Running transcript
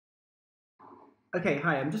Okay,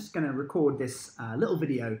 hi, I'm just going to record this little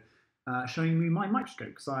video showing you my microscope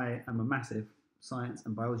because I am a massive science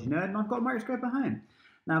and biology nerd and I've got a microscope at home.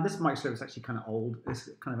 Now this microscope is actually kind of old. It's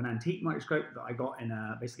kind of an antique microscope that I got in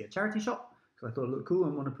basically a charity shop because I thought it looked cool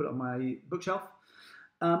and want to put it on my bookshelf.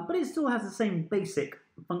 But it still has the same basic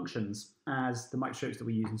functions as the microscopes that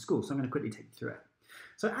we use in school, so I'm going to quickly take you through it.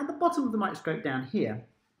 So at the bottom of the microscope down here,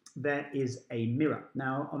 there is a mirror.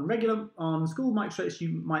 Now on school microscopes you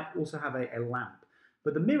might also have a lamp.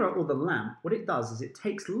 But the mirror or the lamp, what it does is it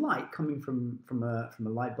takes light coming from a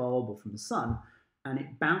light bulb or from the sun and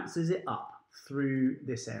it bounces it up through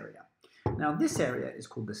this area. Now this area is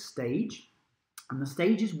called the stage, and the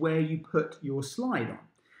stage is where you put your slide on.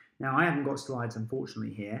 Now I haven't got slides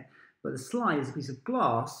unfortunately here, but the slide is a piece of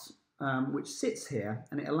glass which sits here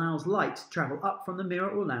and it allows light to travel up from the mirror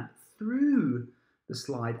or lamp through the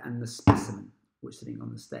slide and the specimen which is sitting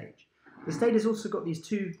on the stage. The stage has also got these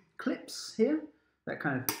two clips here that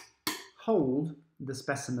kind of hold the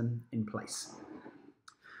specimen in place.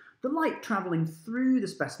 The light travelling through the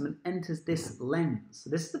specimen enters this lens.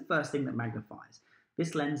 So this is the first thing that magnifies.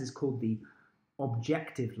 This lens is called the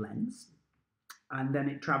objective lens, and then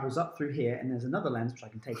it travels up through here, and there's another lens which I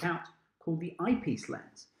can take out called the eyepiece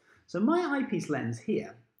lens. So my eyepiece lens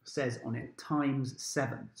here says on it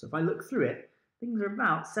 ×7. So if I look through it, things are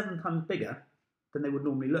about 7 times bigger than they would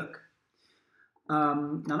normally look.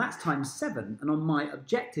 Now that's ×7, and on my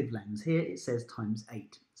objective lens here it says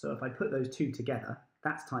 ×8. So if I put those two together,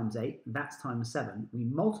 that's ×8, that's ×7. We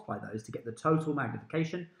multiply those to get the total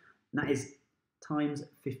magnification, and that is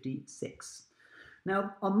 ×56.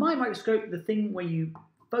 Now on my microscope, the thing where you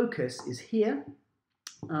focus is here,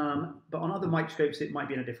 but on other microscopes it might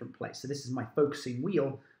be in a different place. So this is my focusing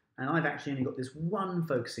wheel, and I've actually only got this one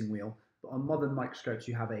focusing wheel, but on modern microscopes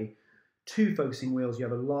you have two focusing wheels. You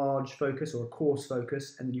have a large focus or a coarse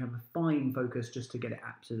focus, and then you have a fine focus just to get it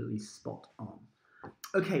absolutely spot on.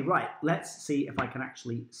 Okay, right, let's see if I can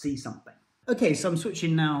actually see something. Okay, so I'm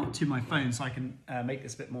switching now to my phone so I can make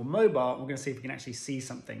this a bit more mobile. We're going to see if we can actually see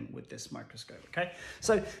something with this microscope, okay?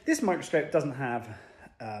 So this microscope doesn't have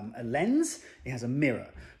a lens, it has a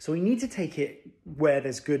mirror. So we need to take it where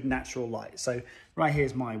there's good natural light. So right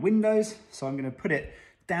here's my windows, so I'm going to put it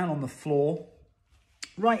down on the floor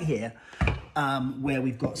right here, where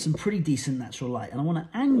we've got some pretty decent natural light, and I want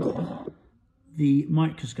to angle the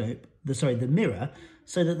microscope, the mirror,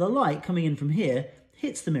 so that the light coming in from here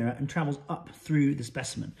hits the mirror and travels up through the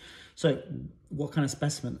specimen. So what kind of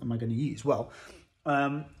specimen am I going to use? Well,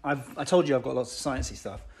 I told you I've got lots of sciencey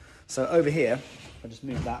stuff. So over here, I'll just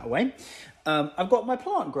move that away. I've got my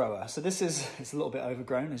plant grower. So it's a little bit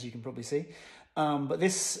overgrown, as you can probably see. But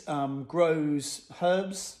this grows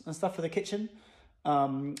herbs and stuff for the kitchen.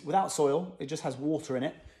 Without soil, it just has water in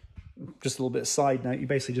it. Just a little bit of side note, you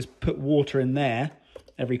basically just put water in there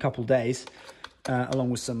every couple of days, along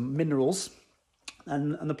with some minerals,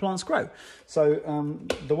 and the plants grow. So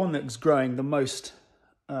the one that's growing the most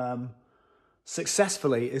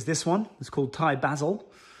successfully is this one. It's called Thai Basil,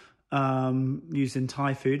 used in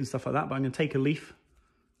Thai food and stuff like that. But I'm going to take a leaf,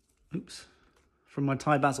 from my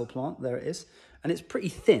Thai Basil plant. There it is. And it's pretty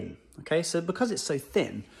thin, okay? So because it's so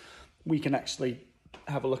thin, we can actually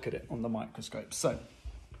have a look at it on the microscope. So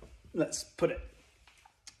let's put it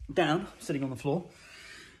down, sitting on the floor.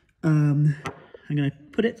 I'm going to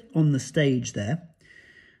put it on the stage there,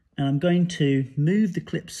 and I'm going to move the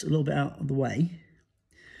clips a little bit out of the way,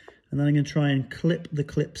 and then I'm going to try and clip the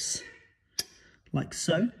clips like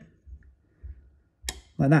so,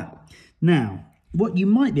 like that. Now, what you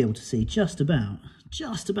might be able to see just about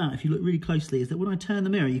if you look really closely, is that when I turn the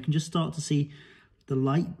mirror, you can just start to see the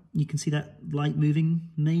light. You can see that light moving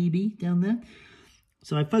maybe down there.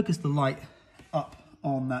 So I focused the light up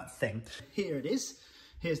on that thing. Here it is.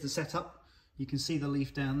 Here's the setup. You can see the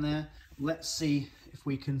leaf down there. Let's see if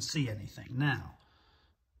we can see anything. Now,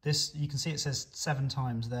 you can see it says 7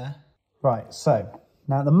 times there. Right, so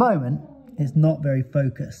now at the moment, it's not very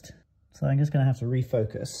focused. So I'm just going to have to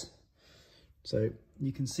refocus. So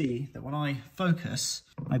you can see that when I focus,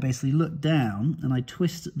 I basically look down and I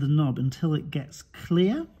twist the knob until it gets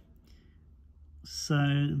clear.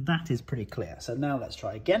 So that is pretty clear. So now let's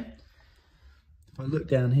try again. If I look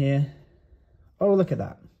down here, oh, look at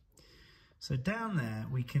that. So down there,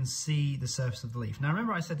 we can see the surface of the leaf. Now,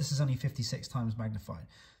 remember I said this is only 56 times magnified.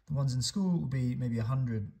 The ones in school will be maybe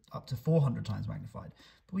 100 up to 400 times magnified.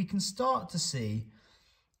 But we can start to see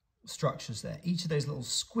structures there. Each of those little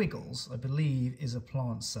squiggles, I believe, is a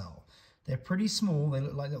plant cell. They're pretty small. They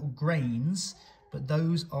look like little grains, but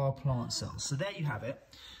those are plant cells. So there you have it.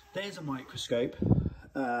 There's a microscope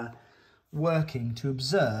working to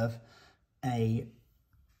observe a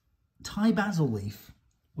Thai basil leaf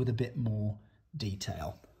with a bit more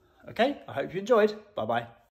detail. Okay, I hope you enjoyed. Bye-bye.